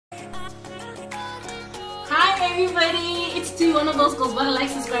everybody, it's T, one of those girls that like,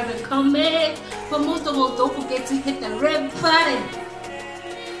 subscribe, and comment. But most of all, don't forget to hit the red button.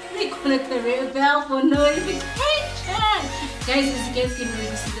 We call it the red bell for notification. Guys, as you guys can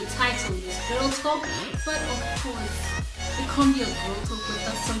already see, the title is Girl Talk, but of course, it can't be a girl talk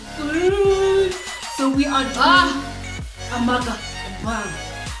without some food. So we are doing a mukbang.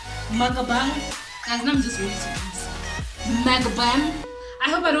 Mukbang. Guys, I'm just ready to eat. Mukbang. I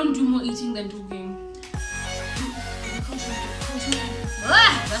hope I don't do more eating than talking.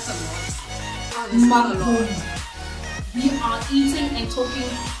 That's a lot. We are eating and talking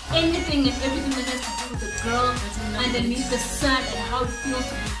anything and everything that has to do with the girl underneath the sun and how it feels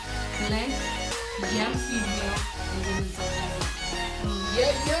to be black, young female, living in South Africa.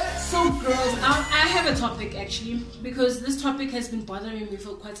 So girls, I have a topic actually, because this topic has been bothering me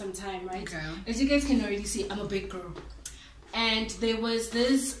for quite some time, right? Okay. As you guys can already see, I'm a big girl. And there was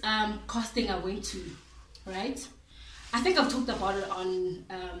this casting I went to, right? I think I've talked about it on,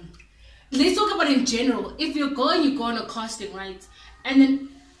 let's talk about it in general. If you're going, you go on a casting, right? And then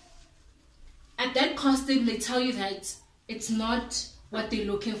at that casting, they tell you that it's not what they're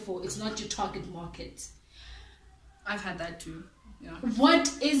looking for. It's not your target market. I've had that too. Yeah. What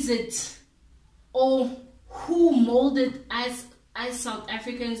is it? Or who molded as South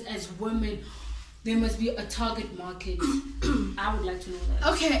Africans, as women? There must be a target market. I would like to know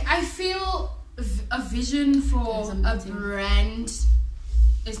that. Okay, I feel a vision for a brand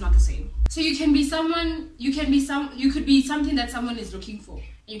is not the same. So you can be someone, you could be something that someone is looking for.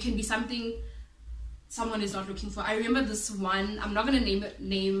 You can be something someone is not looking for. I remember this one, I'm not gonna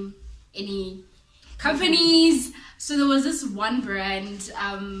name any companies. So there was this one brand,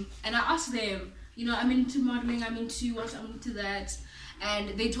 and I asked them, you know, I'm into modeling, I'm into what, I'm into that, and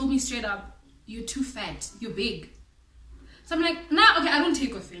they told me straight up, you're too fat, you're big. So I'm like, nah, okay, I don't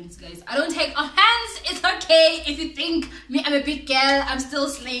take offense, guys. I don't take offense. It's okay if you think me, I'm a big girl, I'm still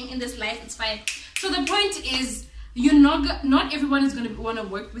slaying in this life, it's fine. So the point is, you're not everyone is gonna want to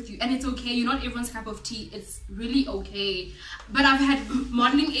work with you, and it's okay. You're not everyone's cup of tea. It's really okay. But I've had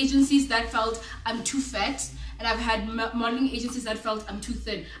modeling agencies that felt I'm too fat, and I've had modeling agencies that felt I'm too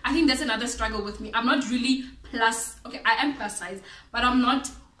thin. I think that's another struggle with me. I'm not really okay, I am plus size, but I'm not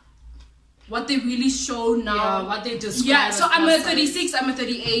what they really show now. Yeah, what they describe. Yeah, so I'm a 36, I'm a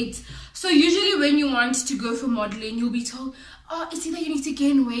 38. So usually when you want to go for modeling, you'll be told, oh, it's either you need to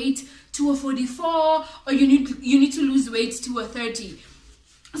gain weight to a 44 or you need to lose weight to a 30.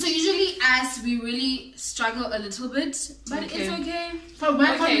 So usually as we really struggle a little bit, but it's okay. But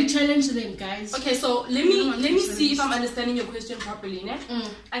why can't we challenge them, guys? Okay, so let me see if I'm understanding your question properly.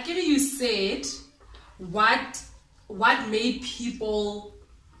 I get you said what made people,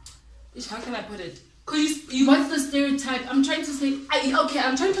 how can I put it? What's the stereotype? I'm trying to say.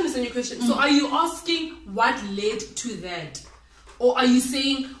 I'm trying to understand your question. So are you asking what led to that? Or are you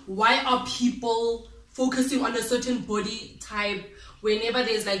saying why are people focusing on a certain body type whenever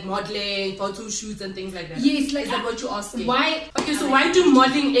there's like modeling, photo shoots and things like that? Yes, like is that what you're asking? Why? Okay, so why do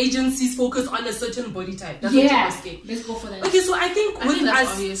modeling agencies focus on a certain body type? That's what you're asking. Let's go for that. Okay, so I think that's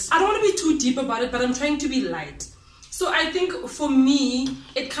obvious. I don't want to be too deep about it, but I'm trying to be light. So I think for me,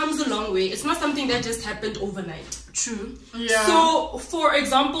 it comes a long way. It's not something that just happened overnight. True. Yeah. So, for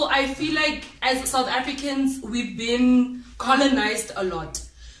example, I feel like as South Africans, we've been colonized a lot.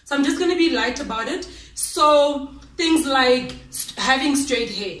 So I'm just going to be light about it. So things like having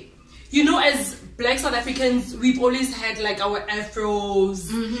straight hair. You know, as Black South Africans, we've always had like our afros.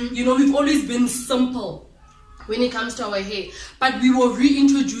 You know, we've always been simple when it comes to our hair. But we were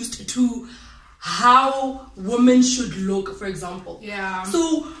reintroduced to how women should look, for example. Yeah.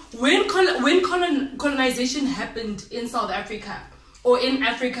 So when colonization happened in South Africa or in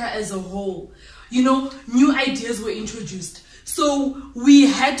Africa as a whole, you know, new ideas were introduced. So we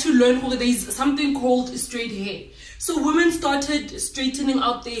had to learn there's something called straight hair. So women started straightening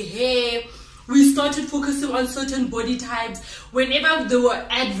out their hair. We started focusing on certain body types. Whenever there were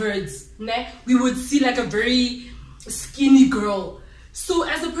adverts, we would see like a very skinny girl. So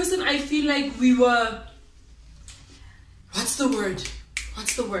as a person, I feel like we were, what's the word,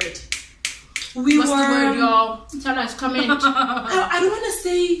 y'all? Tell us, comment. I don't want to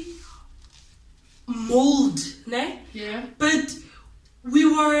say mold, Yeah. But we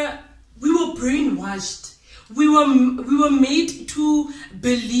were brainwashed. We were made to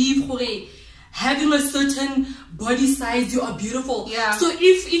believe having a certain body size, you are beautiful. Yeah. So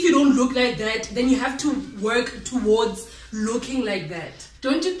if you don't look like that, then you have to work towards looking like that.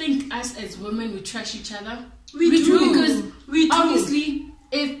 Don't you think us as women, we trash each other? We do. Because we do. Obviously,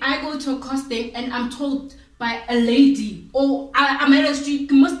 if I go to a casting and I'm told by a lady or I'm at a street,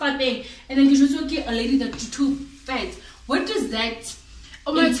 and then you should okay, a lady that's too fat, what does that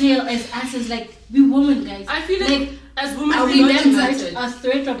entail as us as like we women, guys? I feel like as women, are we then a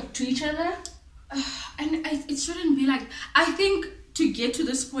threat to each other? And it shouldn't be like. I think to get to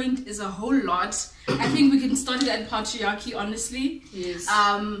this point is a whole lot. I think we can start it at patriarchy, honestly. Yes.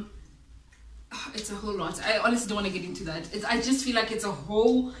 It's a whole lot. I honestly don't want to get into that. I just feel like it's a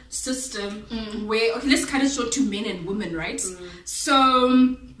whole system where, okay, let's cut it short to men and women, right?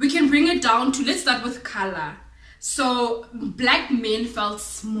 So we can bring it down to, let's start with color. So black men felt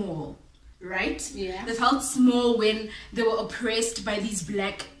small, right? Yeah. They felt small when they were oppressed by these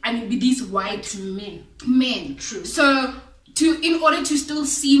these white men. True. So in order to still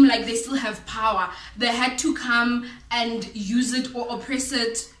seem like they still have power, they had to come and use it or oppress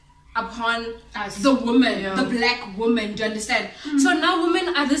it upon the woman, the black woman. Do you understand? So now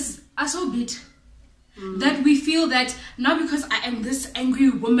women are so bitter that we feel that now because I am this angry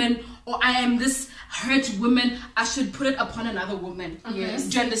woman or I am this hurt woman, I should put it upon another woman. Yes.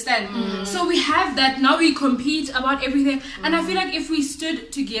 Do you understand? So we have that. Now we compete about everything, and I feel like if we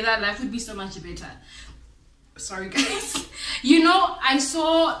stood together, life would be so much better. Sorry guys. You know, I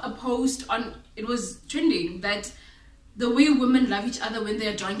saw a post it was trending that the way women love each other when they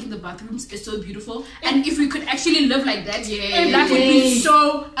are drunk in the bathrooms is so beautiful, and if we could actually live like that, life would be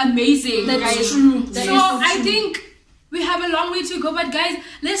so amazing. That's true. So I think we have a long way to go, but guys,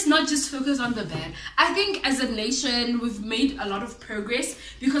 let's not just focus on the bad. I think as a nation, we've made a lot of progress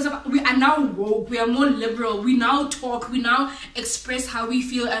because we are now woke, we are more liberal, we now talk, we now express how we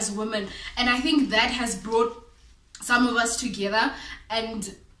feel as women, and I think that has brought some of us together,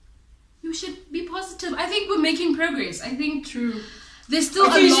 and you should be positive. I think we're making progress. I think there's still a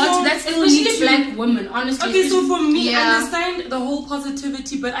lot that's especially black women, honestly. Okay, so for me, I understand the whole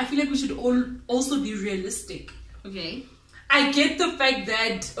positivity, but I feel like we should also be realistic. Okay. I get the fact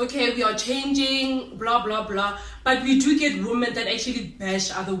that, okay, we are changing, blah, blah, blah, but we do get women that actually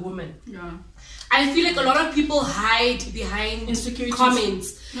bash other women. Yeah. I feel like a lot of people hide behind insecurities,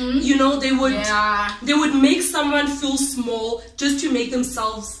 comments. You know, they would make someone feel small just to make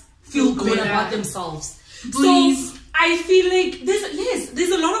themselves feel good about themselves. Bullies. So I feel like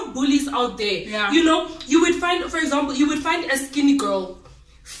there's a lot of bullies out there. Yeah. You know, you would find, for example, a skinny girl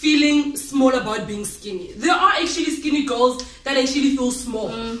feeling small about being skinny. There are actually skinny girls that actually feel small.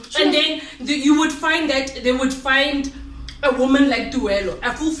 And then you would find that they would find a woman like Tuelo,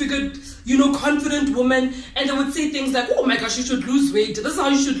 a full-figured, you know, confident woman, and they would say things like, oh my gosh, you should lose weight, this is how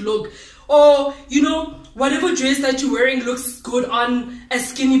you should look. Or, you know, whatever dress that you're wearing looks good on a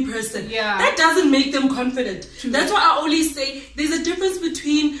skinny person. Yeah. That doesn't make them confident. True. That's why I always say there's a difference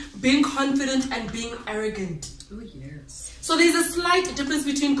between being confident and being arrogant. Oh, yes. So there's a slight difference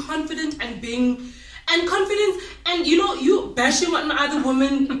between confident and being... And confidence, and you know, you bashing on another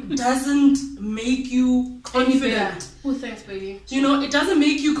woman doesn't make you confident. Oh, thanks, baby. You know, it doesn't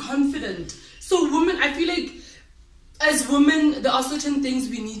make you confident. So women, I feel like as women, there are certain things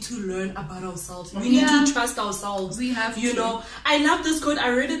we need to learn about ourselves. We need to trust ourselves. We have you know. I love this quote. I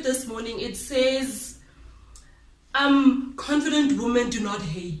read it this morning. It says, confident women do not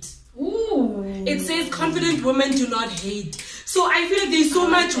hate. Ooh. It says confident women do not hate. So I feel like there's so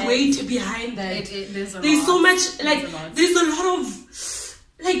much weight behind that. There's so much, like, there's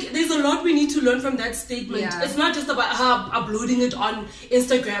a lot we need to learn from that statement. Yeah. It's not just about uploading it on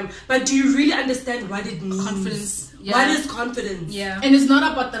Instagram, but do you really understand what it means? Confidence. Yeah. What is confidence? Yeah. And it's not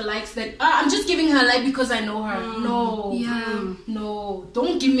about the likes that I'm just giving her a like because I know her. No. Yeah. No.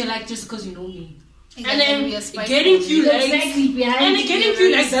 Don't give me a like just because you know me. And then getting few likes, and getting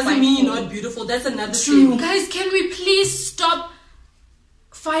few likes doesn't mean you're not beautiful. That's another thing. Guys, can we please stop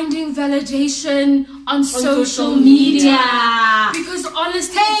finding validation on social media? Because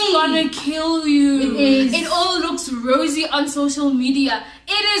honestly, it's gonna kill you. It is. It all looks rosy on social media.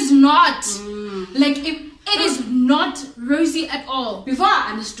 It is not. Like it is not rosy at all. Before I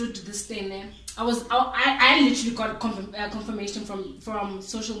understood this thing, I literally got confirmation from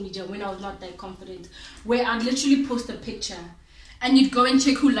social media when I was not that confident, where I'd literally post a picture and you'd go and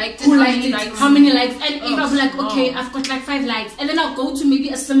check who liked it, how many likes, and if I'm like, okay, I've got like 5 likes, and then I'll go to maybe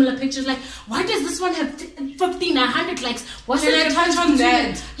a similar picture, like, why does this one have 15, 100 likes? What's the touch on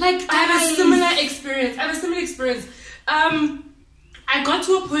that? Like, I have a similar experience. I got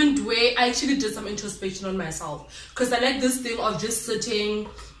to a point where I actually did some introspection on myself, because I like this thing of just sitting,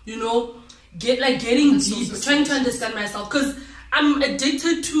 you know, getting deep, trying to understand myself, because I'm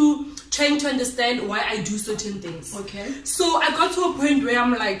addicted to trying to understand why I do certain things. Okay. So I got to a point where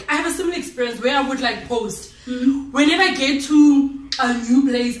I'm like, I have a similar experience where I would like post. Whenever I get to a new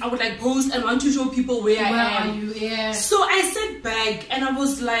place, I would like post and want to show people where I am. Are you? Yeah. So I sat back and I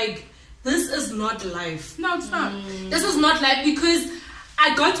was like, this is not life. No, it's not. This is not life, because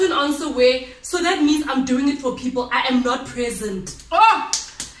I got to an answer where, so that means I'm doing it for people. I am not present. Oh!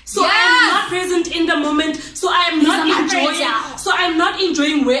 So I am not present in the moment. So I am not enjoying. So I'm not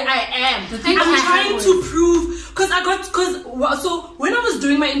enjoying where I am. I'm trying to prove, so when I was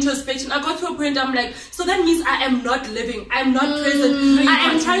doing my introspection, I got to a point I'm like, so that means I am not living. I'm not present. I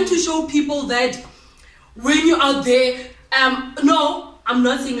am trying to show people that when you're out there, no, I'm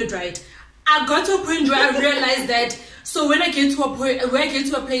not saying it right. I got to a point where I realized that. So when I get to a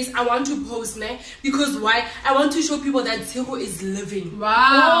place, I want to post, because why? I want to show people that Tshego is living.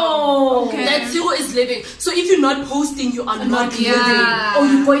 Wow. Okay. That Tshego is living. So if you're not posting, you are not living. Or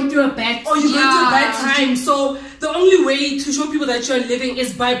you're going through a bad time. So the only way to show people that you're living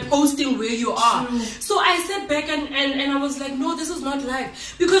is by posting where you are. True. So I sat back and I was like, no, this is not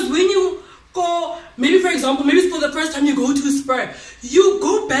life. Because when you go, maybe for example, maybe it's for the first time you go to Spur, you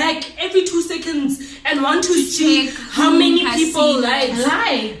go back every 2 seconds and want to see how many people like.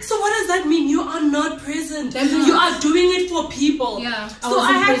 So what does that mean? You are not present. You are doing it for people. Yeah. So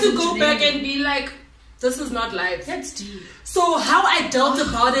I had to go back and be like, this is not life. That's deep. So how I dealt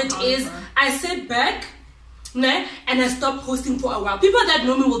about it is I sat back, and I stopped posting for a while. People that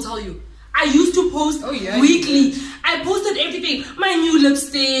know me will tell you, I used to post weekly. I posted everything. My new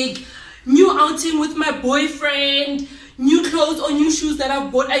lipstick, new outing with my boyfriend, new clothes or new shoes that I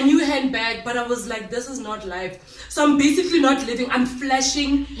bought, a new handbag. But I was like, this is not life. So I'm basically not living. I'm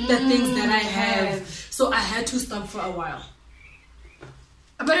flashing the things that I have. So I had to stop for a while.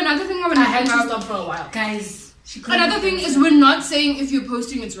 But another thing I had to stop for a while. Guys, another thing is, we're not saying if you're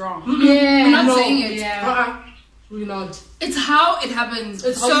posting it's wrong. Yeah. We're not saying it. We're not. It's how it happens.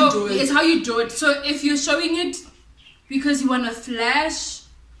 It's how you do it. It's how you do it. So if you're showing it because you want to flash,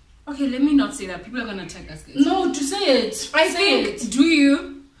 okay, let me not say that. People are gonna attack us, guys. No, to say it. I think, do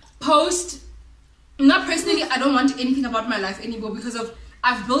you post? Not personally, I don't want anything about my life anymore because of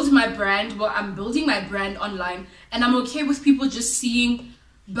I've built my brand. Well, I'm building my brand online, and I'm okay with people just seeing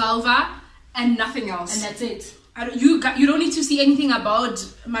Belva and nothing else. And that's it. You don't need to see anything about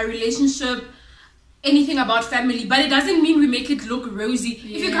my relationship, anything about family, but it doesn't mean we make it look rosy.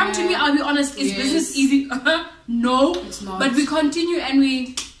 If you come to me, I'll be honest, is business easy? No, it's not. But we continue and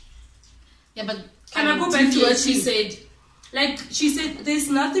we. Yeah, but can I go back to what she said? Like, she said, there's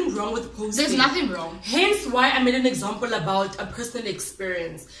nothing wrong with posting. There's nothing wrong. Hence why I made an example about a personal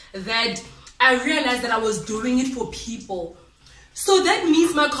experience, that I realized that I was doing it for people. So that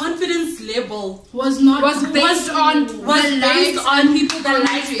means my confidence level was based on people, the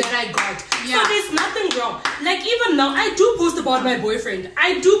likes that I got. Yeah. So there's nothing wrong. Like, even now, I do post about my boyfriend.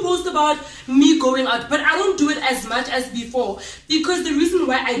 I do post about me going out, but I don't do it as much as before. Because the reason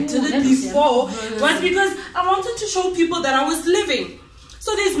why I did it before was because I wanted to show people that I was living.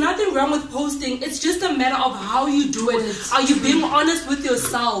 So there's nothing wrong with posting. It's just a matter of how you do it. Are you being honest with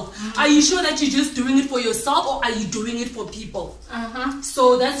yourself? Are you sure that you're just doing it for yourself, or are you doing it for people?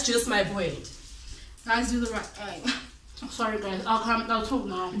 So that's just my point. Guys, do the right thing. Sorry guys, I'll talk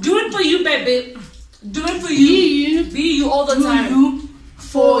now. Do it for you, baby. Do it for you. Be you all the time. You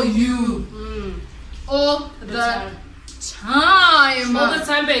for you. All the time. All the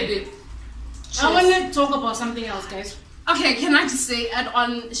time, baby. I want to talk about something else, guys. Okay, can I just say, add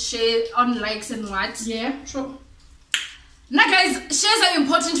on share, on likes and what? Yeah, sure. Now guys, shares are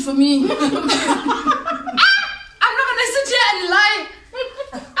important for me. I'm not gonna sit here and lie.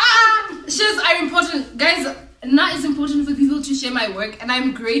 Shares are important. Guys, now it's important for people to share my work, and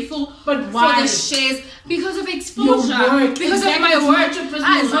I'm grateful for the shares because of exposure. Because of my work.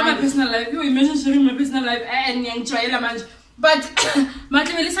 It's not my personal life. You imagine sharing my personal life and but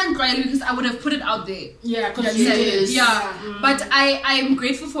because I would have put it out there. Yeah, because you did. Yeah. But I'm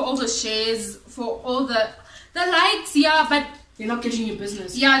grateful for all the shares, for all the likes, but they're not getting your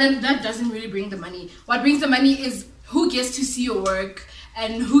business. Yeah, then that doesn't really bring the money. What brings the money is who gets to see your work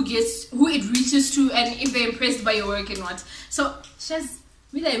and who it reaches to, and if they're impressed by your work and what. So shares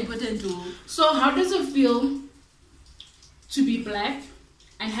really important too. So how does it feel to be black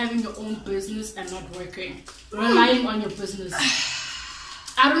and having your own business and not working, relying on your business?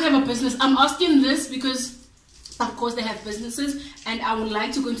 I don't have a business. I'm asking this because, of course, they have businesses, and I would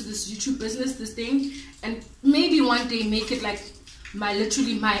like to go into this YouTube business, this thing, and maybe one day make it like my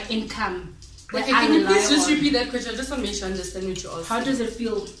income. Okay, can you please just repeat that question? I just want to make sure I understand what you're asking. How does it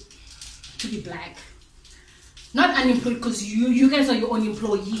feel to be black? Not unemployed, because you guys are your own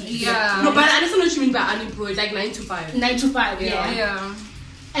employee. Yeah. No, but I understand what you mean by unemployed, like 9 to 5. 9 to 5, yeah.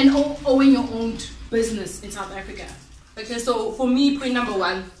 And owning your own business in South Africa. Okay, so for me, point number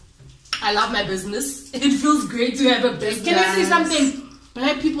 1, I love my business. It feels great to have a business. Can I say something?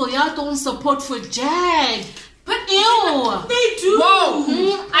 black people, y'all don't support for Jag. But ew. They do. Whoa.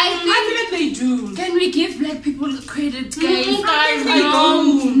 I feel like they do. Can we give black people credit, guys? Guys, they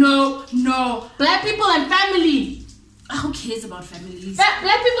don't. No. Black people and family. Who cares about families?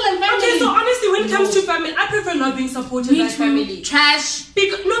 Black people and family. Okay, so honestly, when it comes to family, I prefer not being supported by family. Trash.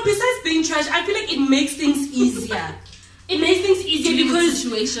 Besides being trash, I feel like it makes things easier. It makes things easier because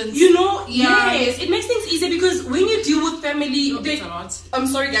situations. You know, yes, it makes things easier because when you deal with family, I'm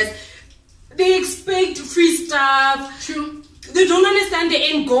sorry, guys. They expect free stuff. True. They don't understand the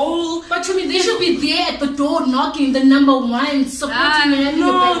end goal. But to me, they should be there at the door knocking, the number one, supporting and having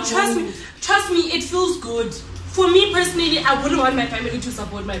no, a trust me, it feels good. For me personally, I wouldn't want my family to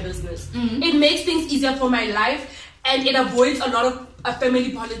support my business. It makes things easier for my life and it avoids a lot of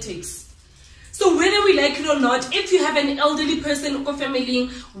family politics. So whether we like it or not, if you have an elderly person or family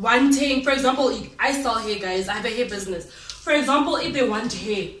wanting, for example, I sell hair, guys. I have a hair business. For example, if they want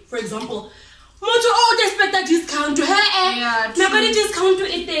hair, for example, they expect a discount to hair. Yeah, now got a discount to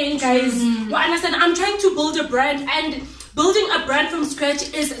it then, guys. You understand? I'm trying to build a brand, and building a brand from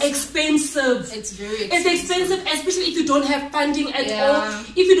scratch is expensive. It's very expensive. It's expensive, especially if you don't have funding at all.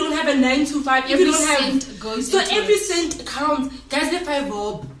 If you don't have a 9 to 5, if you don't have every cent counts, guys. If I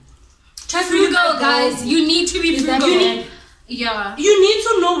bob, frugal, guys, you need to be frugal. You need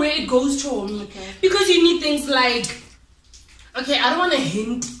to know where it goes to, because you need things like. Okay, I don't want to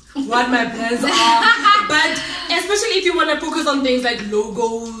hint what my plans are, but especially if you want to focus on things like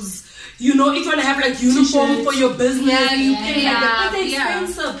logos, you know, if you want to have like uniform for your business, it's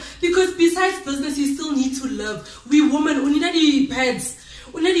expensive. Because besides business, you still need to live. We women, we need the pads,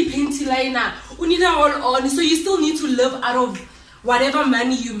 we need the panty liner, we need it all on. So you still need to live out of whatever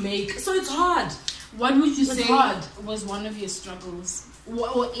money you make. So it's hard. What would you say was one of your struggles?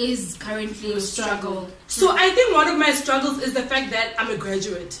 What is currently a struggle? So I think one of my struggles is the fact that I'm a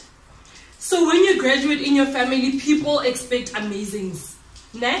graduate. So when you graduate in your family, people expect amazings.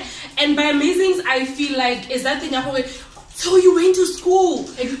 Né? And by amazings, I feel like, is that thing, so you went to school,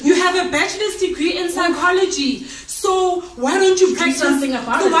 you have a bachelor's degree in psychology, so why don't you practice something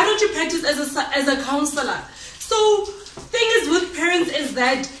about it? Why don't you practice as a counselor? So thing is with parents is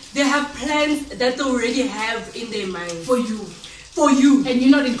that they have plans that they already have in their mind for you. And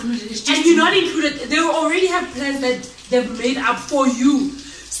you're not included. They already have plans that they've made up for you.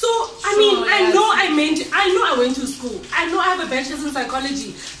 So I know I went to school. I know I have a bachelor's in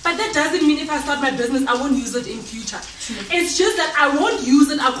psychology, but that doesn't mean if I start my business, I won't use it in future. It's just that I won't use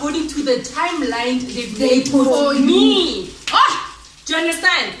it according to the timeline they've made for me. Do you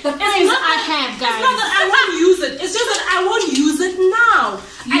understand? The things I have, guys. It's not that I won't use it. It's just that I won't use it now.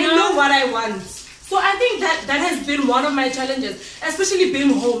 I know what I want. So I think that has been one of my challenges, especially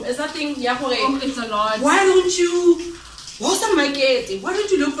being home. It's nothing. It's a lot. Why don't you? What's on my gate? Why don't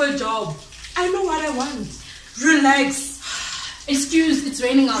you look for a job? I know what I want. Relax. Excuse, it's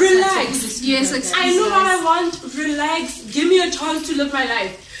raining outside. Relax. Yes, excuse. I know what I want. Relax. Give me a chance to live my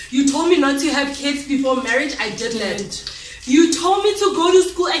life. You told me not to have kids before marriage. I did that. You told me to go to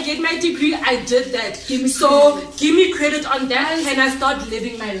school and get my degree. I did that. Give me credit on that. Can I start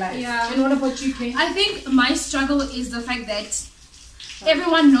living my life? Yeah. And what about you, Kay? I think my struggle is the fact that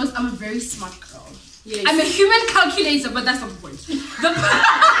everyone knows I'm a very smart girl. Yes. I'm a human calculator, but that's not the point.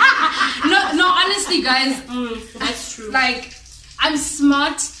 No, honestly, guys, that's true. Like, I'm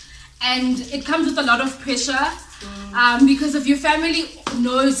smart, and it comes with a lot of pressure. Because if your family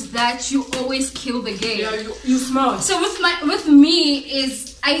knows that you always kill the game. Yeah, you smart. So with me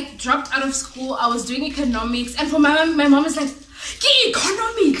is I dropped out of school. I was doing economics, and for my mom is like,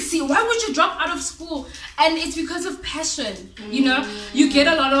 economics. See, why would you drop out of school? And it's because of passion. You know, you get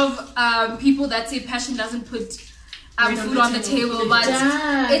a lot of people that say passion doesn't put food on the table, but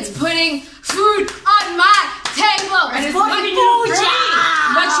it's putting food on my table.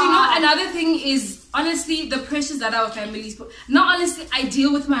 But you know, another thing is, honestly, the pressures that our families put. Not honestly, I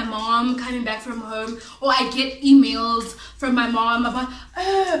deal with my mom coming back from home, or I get emails from my mom about,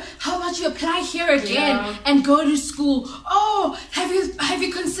 how about you apply here again and go to school? Oh, have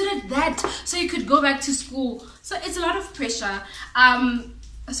you considered that so you could go back to school? So it's a lot of pressure.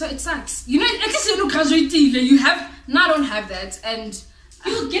 So it sucks. You know, at least you graduate, you have. No, I don't have that, and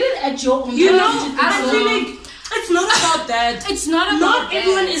you get it at your own. You know, I feel like. It's not about that. It's not about Not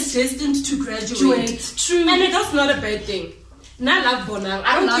everyone is destined to graduate. True. And that's not a bad thing. I love Bonang.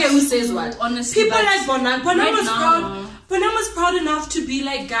 I don't care who says what. Honestly, people like Bonang. Bonang was proud enough to be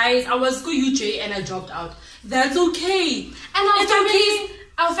like, guys, I was go UJ and I dropped out. That's okay. And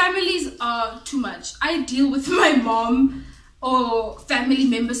our families are too much. I deal with my mom or family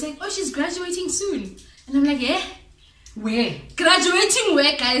members saying, oh, she's graduating soon. And I'm like, Where? Graduating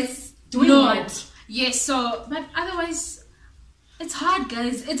where, guys? Doing what? Yes, so, but otherwise, it's hard,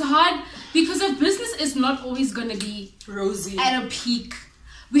 guys. It's hard because our business is not always going to be rosy at a peak.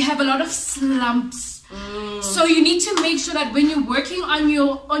 We have a lot of slumps. So you need to make sure that when you're working on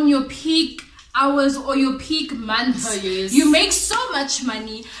your peak hours or your peak months, you make so much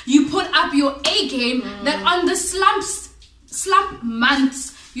money, you put up your A game, that on the slump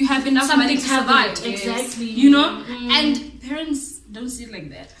months, you have enough money to survive. Exactly. You know? And parents don't see it like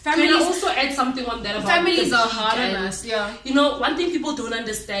that. Families, can I also add something on that about families are hard on us. Yeah. You know, one thing people don't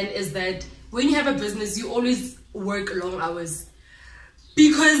understand is that when you have a business, you always work long hours.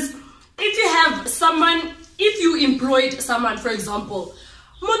 Because if you have someone, if you employed someone, for example,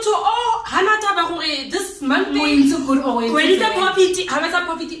 this month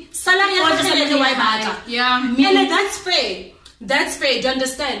salary, and that's fair. That's fair. Do you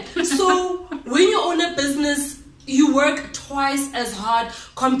understand? So when you own a business, you work twice as hard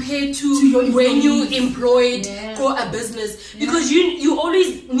compared to when you employed for a business, because you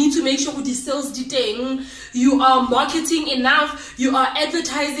always need to make sure with the sales detail, you are marketing enough, you are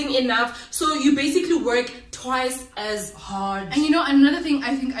advertising enough, so you basically work twice as hard. And you know, another thing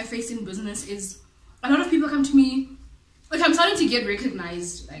I think I face in business is a lot of people come to me, like I'm starting to get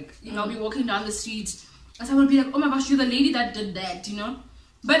recognized, like, you know, I'll be walking down the street and someone will be like, oh my gosh, you're the lady that did that, you know.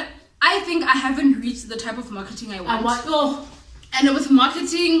 But I think I haven't reached the type of marketing I want. And with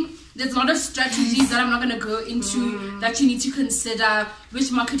marketing, there's a lot of strategies that I'm not going to go into that you need to consider.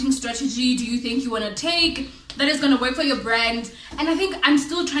 Which marketing strategy do you think you want to take that is going to work for your brand? And I think I'm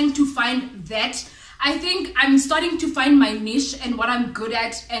still trying to find that. I think I'm starting to find my niche and what I'm good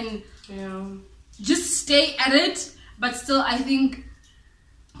at and just stay at it. But still, I think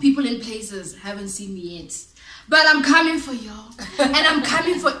people in places haven't seen me yet. But I'm coming for y'all. And I'm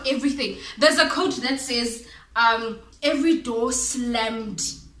coming for everything. There's a quote that says, every door slammed.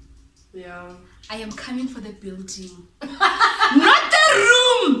 Yeah. I am coming for the building. Not the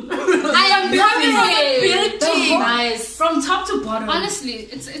room! I am coming for the building. Nice. From top to bottom. Honestly,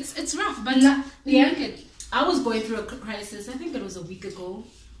 it's rough. But I was going through a crisis. I think it was a week ago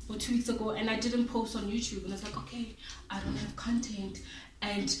or 2 weeks ago. And I didn't post on YouTube. And I was like, okay, I don't have content.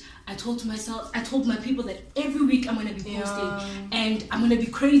 And I told my people that every week I'm going to be posting. And I'm going to be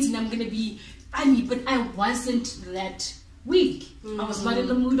crazy and I'm going to be funny. But I wasn't that week. I was not in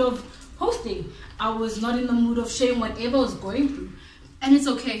the mood of posting. I was not in the mood of sharing whatever I was going through. And it's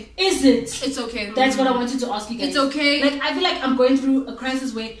okay. Is it? It's okay. That's what I wanted to ask you guys. It's okay. Like, I feel like I'm going through a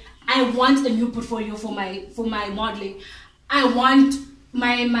crisis where I want a new portfolio for my modeling. I want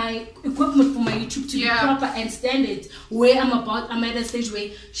my equipment for my YouTube to be proper and standard. Where I'm at a stage where,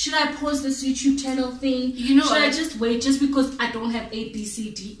 should I post this YouTube channel thing? You know, should I just wait just because I don't have A, B,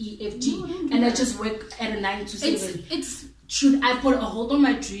 C, D, E, F, G, and I just work at a 9 to 7? Should I put a hold on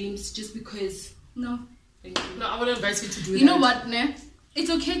my dreams just because? No. No, I would advise you to do that. You know what, ne? It's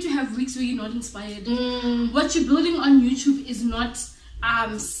okay to have weeks where you're not inspired. What you're building on YouTube is not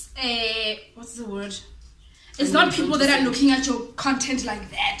what's the word? It's not people that are looking at your content like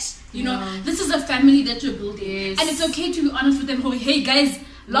that. You know, this is a family that you're building. And it's okay to be honest with them. Hey guys,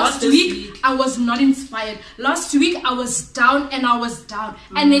 last week I was not inspired. Last week I was down and I was down.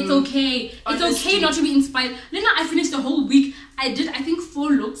 And it's okay. It's okay not to be inspired. Then I finished the whole week. I did, I think,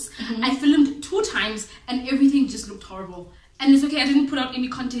 4 looks. I filmed 2 times and everything just looked horrible. And it's okay, I didn't put out any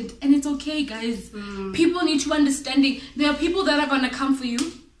content. And it's okay, guys. People need to understanding. There are people that are going to come for you.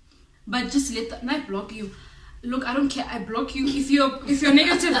 But just let them, I block you. Look, I don't care. I block you. If you're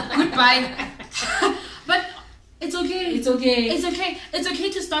negative, goodbye. But it's okay. It's okay. It's okay. It's okay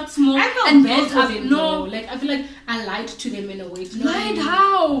to start small. I felt bad for them. No, like I feel like I lied to them in a way. Lied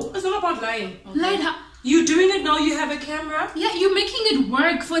how? It's not about lying. Okay. Lied how? You doing it now? You have a camera. Yeah, you're making it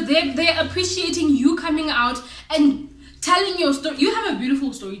work for them. They're appreciating you coming out and telling your story. You have a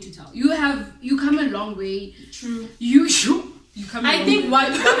beautiful story to tell. You come a long way. True. You come. I think what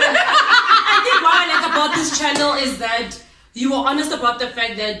I like about this channel is that you were honest about the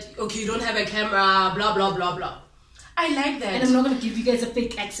fact that you don't have a camera, blah blah blah blah. I like that. And I'm not gonna give you guys a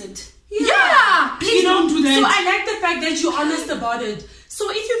fake accent. Yeah, please don't do that. So I like the fact that you're honest about it. So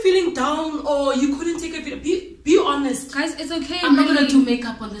if you're feeling down or you couldn't take a video, be honest. Guys, it's okay. I'm not gonna do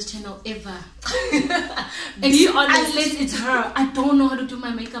makeup on this channel ever. Be honest. Unless it's her. I don't know how to do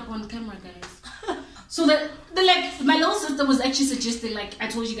my makeup on camera, guys. So like my little sister was actually suggesting, like I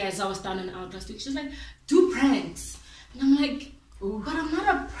told you guys I was down and out last week. She's like, do pranks. And I'm like, but I'm not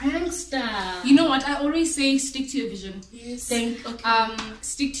a prankster. You know what? I always say stick to your vision. Yes.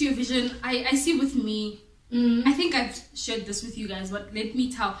 Stick to your vision. I see with me, I think I've shared this with you guys, but let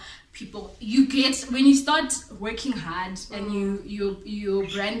me tell people, you get, when you start working hard and your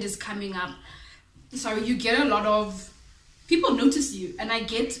brand is coming up, you get a lot of people notice you, and I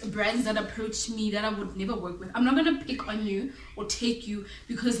get brands that approach me that I would never work with. I'm not gonna pick on you or take you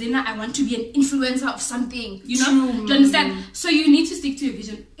because then I want to be an influencer of something, you know. Do you understand? So you need to stick to your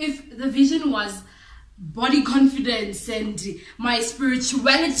vision. If the vision was body confidence and my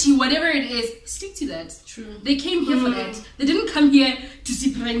spirituality, whatever it is, stick to that. True. They came here for that. They didn't come here to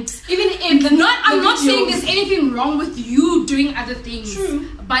see pranks. Even if I'm not saying there's anything wrong with you doing other things. True.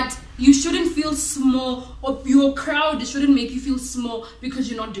 But you shouldn't feel small, or your crowd shouldn't make you feel small because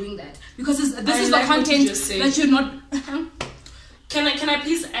you're not doing that. Because this is the content that you're not. Can I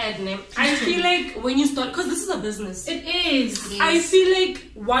please add, name? I feel like when you start, because this is a business. It is. I feel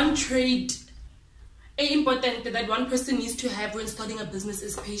like one trait important that one person needs to have when starting a business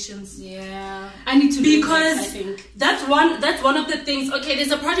is patience. Yeah, I need to, because I think that's one of the things. Okay,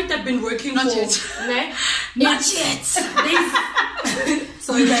 there's a project I've been working not for. Yet. Not yet.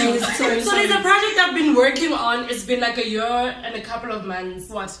 Sorry guys. Sorry. So there's a project I've been working on. It's been like a year and a couple of months.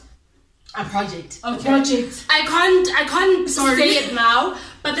 What? A project. Okay. A project. I can't say it now,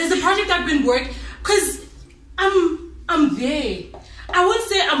 but there's a project I've been working, because I'm there. I won't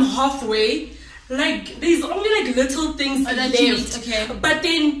say I'm halfway. Like, there's only like little things left. Okay. But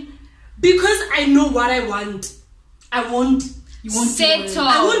then, because I know what I want, I won't. You won't settle.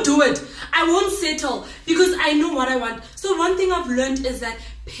 I won't do it. I won't settle because I know what I want. So one thing I've learned is that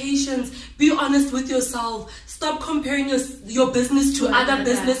patience. Be honest with yourself. Stop comparing your business to other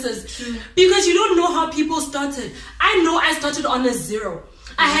businesses. True. Because you don't know how people started. I know I started on a zero.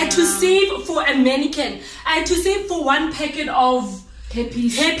 I had to save for a mannequin. I had to save for one packet of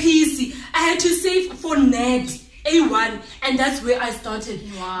hairpiece. I had to save for Ned A1, and that's where I started.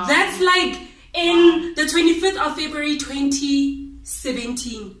 Wow. That's like in the 25th of February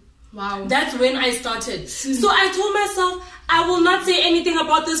 2017. Wow. That's when I started. So I told myself I will not say anything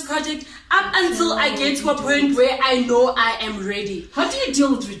about this project up until I get to a point where I know I am ready. How do you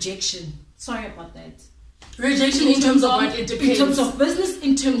deal with rejection? Sorry about that. Rejection in terms of what? It depends. In terms of business,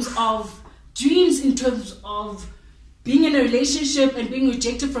 in terms of dreams, in terms of being in a relationship and being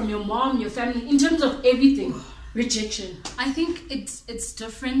rejected from your mom, your family, in terms of everything. Rejection. I think it's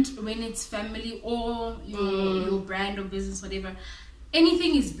different when it's family or your brand or business, whatever.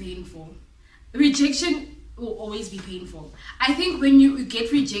 Anything is painful. Rejection will always be painful. I think when you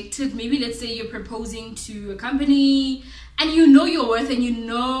get rejected, maybe let's say you're proposing to a company and you know your worth and you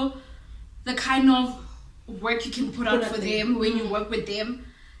know the kind of work you can put out for them when you work with them,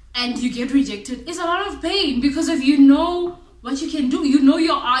 and you get rejected, it's a lot of pain because of you know what you can do. You know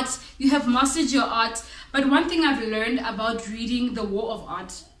your art, you have mastered your art. But one thing I've learned about reading The War of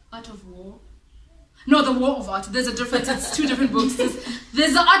Art, The War of Art. There's a difference. It's two different books.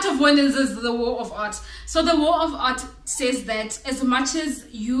 There's the Art of War and there's the War of Art. So the War of Art says that as much as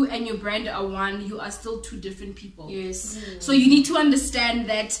you and your brand are one, you are still two different people. Yes. So you need to understand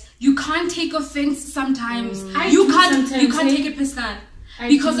that you can't take offense sometimes. You can't take it personal.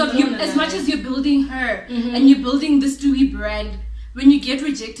 Because of you, as much as you're building her and you're building this Dewey brand, when you get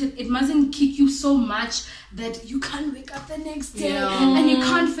rejected, it mustn't kick you so much that you can't wake up the next day and you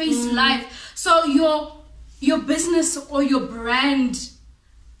can't face life. So your business or your brand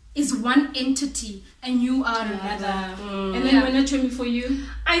is one entity and you are another. And then when it came for you?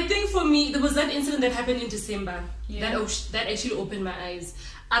 I think for me, there was that incident that happened in December that actually opened my eyes.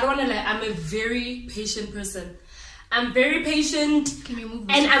 I don't want to lie, I'm a very patient person. I'm very patient and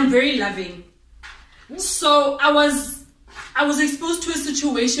I'm very loving. So I was exposed to a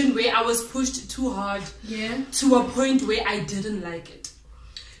situation where I was pushed too hard to a point where I didn't like it.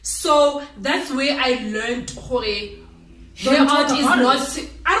 So that's where I learned her art is not.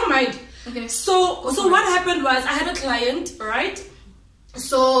 I don't mind. Okay. So what happened was I had a client, right?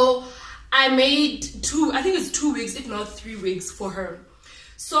 So I made 2 weeks, if not 3 weeks for her.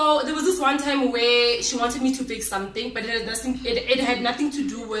 So there was this one time where she wanted me to fix something, but it had nothing to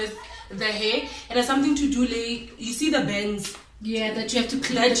do with the hair. It had something to do, like, you see the bands. Yeah, that you have to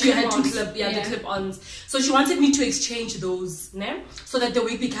clip. That you had to clip, the clip-ons. So she wanted me to exchange those, né? So that the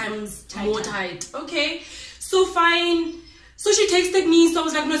wig becomes more tight. Okay, so fine. So she texted me, so I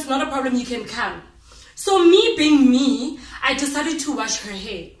was like, no, it's not a problem, you can come. So me being me, I decided to wash her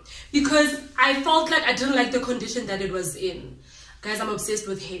hair because I felt like I didn't like the condition that it was in. Guys, I'm obsessed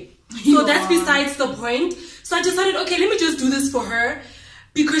with hair. So that's besides the point. So I decided, okay, let me just do this for her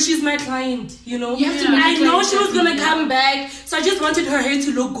because she's my client, you know. I know she was going to come back. So I just wanted her hair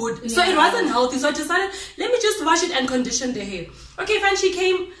to look good. So it wasn't healthy. So I decided, let me just wash it and condition the hair. Okay, fine. She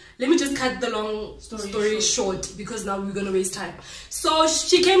came. let me just cut the long story short because now we're gonna waste time. So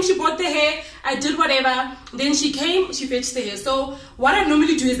she came, she bought the hair, I did whatever. Then she came, she fetched the hair. So what I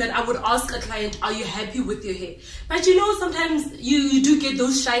normally do is that I would ask a client, are you happy with your hair? But you know, sometimes you do get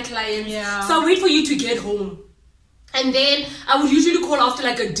those shy clients. Yeah. So I wait for you to get home. And then I would usually call after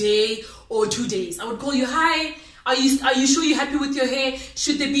like a day or 2 days. I would call you, hi, are you sure you're happy with your hair?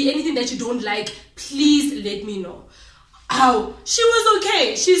 Should there be anything that you don't like? Please let me know. How? She was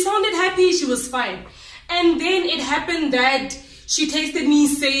okay. She sounded happy. She was fine. And then it happened that she texted me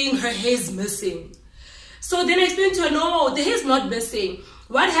saying her hair's missing. So then I explained to her, no, the hair's not missing.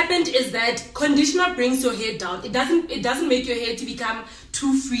 What happened is that conditioner brings your hair down. It doesn't make your hair to become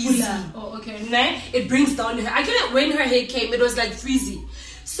too frizzy. Oh, okay. Nah? It brings down her hair. Actually, when her hair came, it was like frizzy.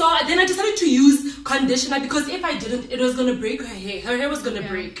 So then I decided to use conditioner because if I didn't, it was gonna break her hair. Her hair was gonna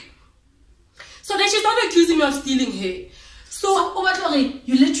break. So then she started accusing me of stealing hair. So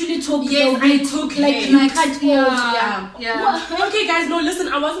you literally took yes, I took hair. Yeah. Okay, guys, no, listen,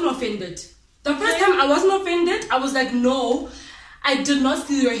 I wasn't offended. The first time I wasn't offended, I was like, no, I did not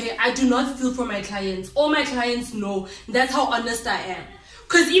steal your hair. I do not steal from my clients. All my clients know. That's how honest I am.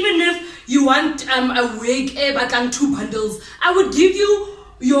 Because even if you want a wig, but 2 bundles, I would give you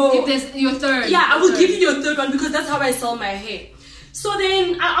your third. Yeah, I would give you your third one because that's how I sell my hair. So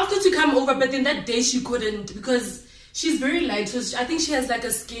then I asked her to come over, but then that day she couldn't because she's very light. So I think she has like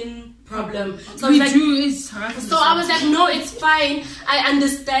a skin problem. So I was like, no, it's fine. I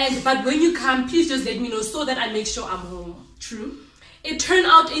understand. But when you come, please just let me know so that I make sure I'm home. True. It turned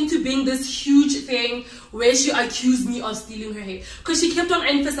out into being this huge thing where she accused me of stealing her hair because she kept on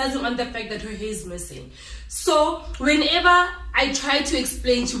emphasizing on the fact that her hair is missing. So whenever I tried to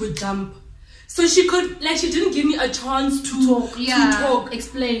explain, she would jump. So she didn't give me a chance to talk.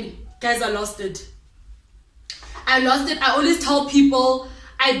 Explain. Guys, I lost it. I always tell people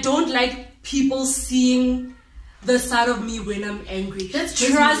I don't like people seeing the side of me when I'm angry.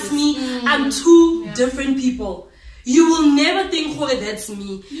 Trust me, I'm two different people. You will never think, oh, that's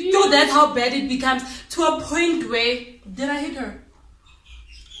me. So that's how bad it becomes. To a point where, did I hit her?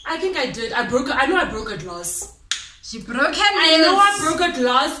 I think I did. I know I broke a glass. She broke her nails. I know I broke a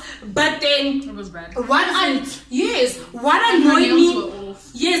glass, but then it was bad. What annoyed me?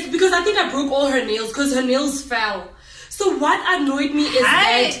 Yes, because I think I broke all her nails because her nails fell. So what annoyed me is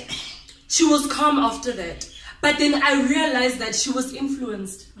that she was calm after that. But then I realized that she was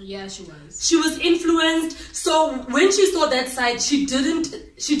influenced. Yeah, she was. She was influenced. So when she saw that side, she didn't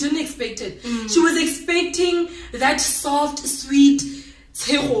expect it. She was expecting that soft, sweet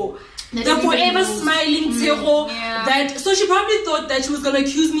Tshego, the forever smiling Tshego. So she probably thought that she was gonna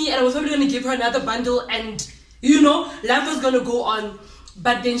accuse me, and I was probably gonna give her another bundle, and life was gonna go on.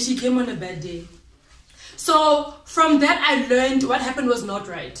 But then she came on a bad day. So from that, I learned what happened was not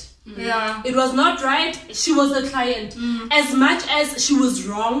right. Yeah, it was not right. She was a client. As much as she was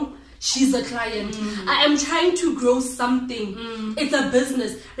wrong, she's a client. I am trying to grow something. It's a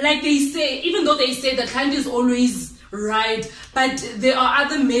business. Like they say, even though they say the client is always right, but there are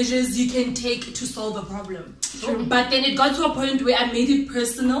other measures you can take to solve a problem. But then it got to a point where I made it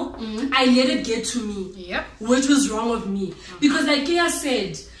personal. I let it get to me, which was wrong of me. Because like Kia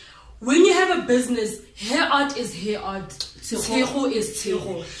said, when you have a business, hair art is hair art. Tshego is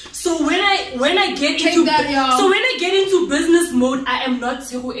Tshego. So when I get into business mode, I am not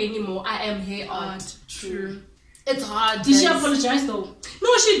Tshego anymore. I am hair art. True. It's hard. Did she apologize though?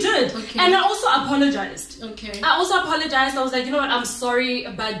 No, she did. Okay. And I also apologized. Okay. I also apologized. I was like, you know what? I'm sorry,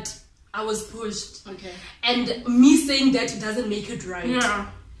 but I was pushed. Okay. And me saying that doesn't make it right. Yeah.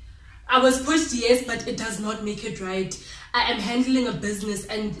 I was pushed, yes, but it does not make it right. I am handling a business,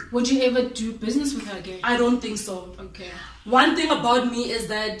 and would you ever do business with her again? I don't think so. Okay. One thing about me is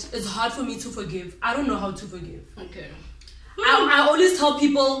that it's hard for me to forgive. I don't know how to forgive. Okay. I always tell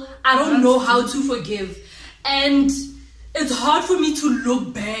people I don't know how to forgive. And it's hard for me to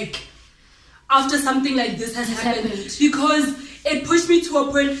look back after something like this has happened. Because it pushed me to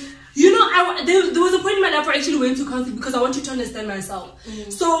a point. There was a point in my life where I actually went to counseling because I wanted to understand myself.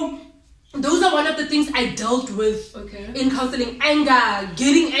 So those are one of the things I dealt with in counseling. Anger,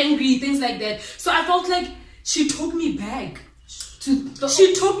 getting angry, things like that. So I felt like she took me back.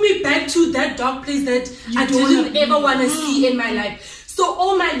 She took me back to that dark place that I didn't ever want to see in my life. So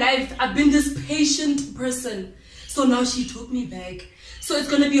all my life, I've been this patient person. So now she took me back. So it's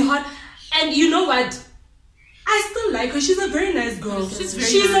going to be hard. And you know what? I still like her. She's a very nice girl. She's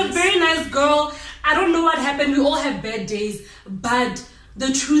a very nice girl. I don't know what happened. We all have bad days. But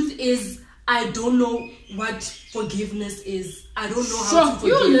the truth is, I don't know what forgiveness is. I don't know how to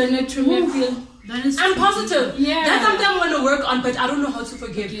forgive. You learn it through me. I'm positive. Yeah. That's something I want to work on, but I don't know how to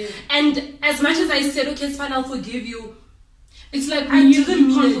forgive. And as much as I said, okay, it's fine, I'll forgive you. It's like I you didn't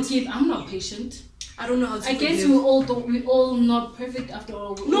mean can't it. forgive. I'm not patient. I don't know how to I forgive. guess we all not perfect after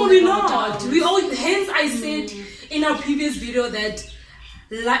all. No, we're not. We all. Hence, I said in our previous video that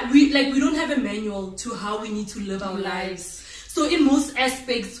we don't have a manual to how we need to live our lives. So in most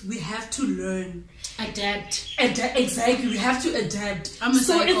aspects, we have to learn, Adapt. Exactly, we have to adapt.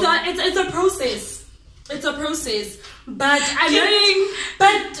 So it's a process. It's a process. But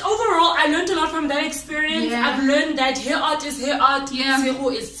but overall, I learned a lot from that experience. Yeah. I've learned that hair art is hair art. Yeah.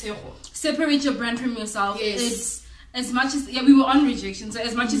 Tshego is tshego. Separate your brand from yourself. Yes. It's as much as we were on rejection. So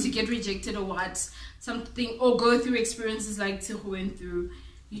as much as you get rejected or what, something or go through experiences like Tshego went through,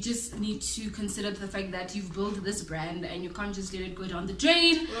 you just need to consider the fact that you've built this brand and you can't just let it go down the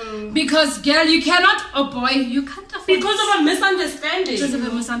drain. Because girl, you cannot, oh boy, you can't afford Because of a misunderstanding. Because of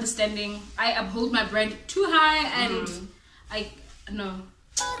a misunderstanding. I uphold my brand too high and no.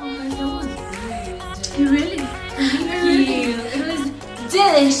 Oh my God, that was You really? It was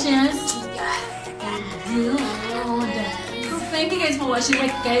delicious. Good. So thank you guys for watching.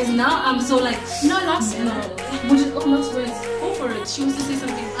 Like guys, now I'm so like Last words. Go for it. She wants to say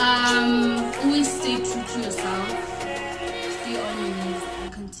something. Always stay true to yourself. Stay on your knees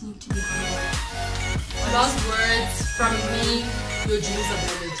and continue to be humble. Last words from me, your dreams are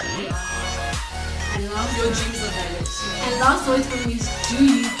valid. And last Your dreams are valid. and last words from me is do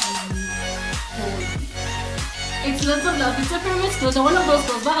you hold. It's lots of love. It's a pyramid skills. One of those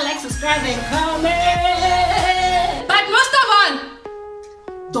girls. Like, subscribe, and comment. But most of all,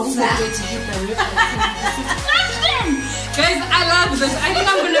 Don't forget to hit the subscription. guys, I love this. I think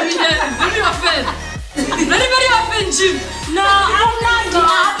I'm gonna be here very often. Very, very often, Jim. No, I'm not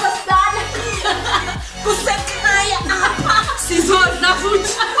going Sizodla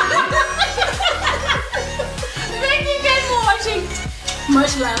futhi. Thank you guys for watching.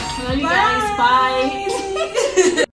 Much love. Love you guys. Bye.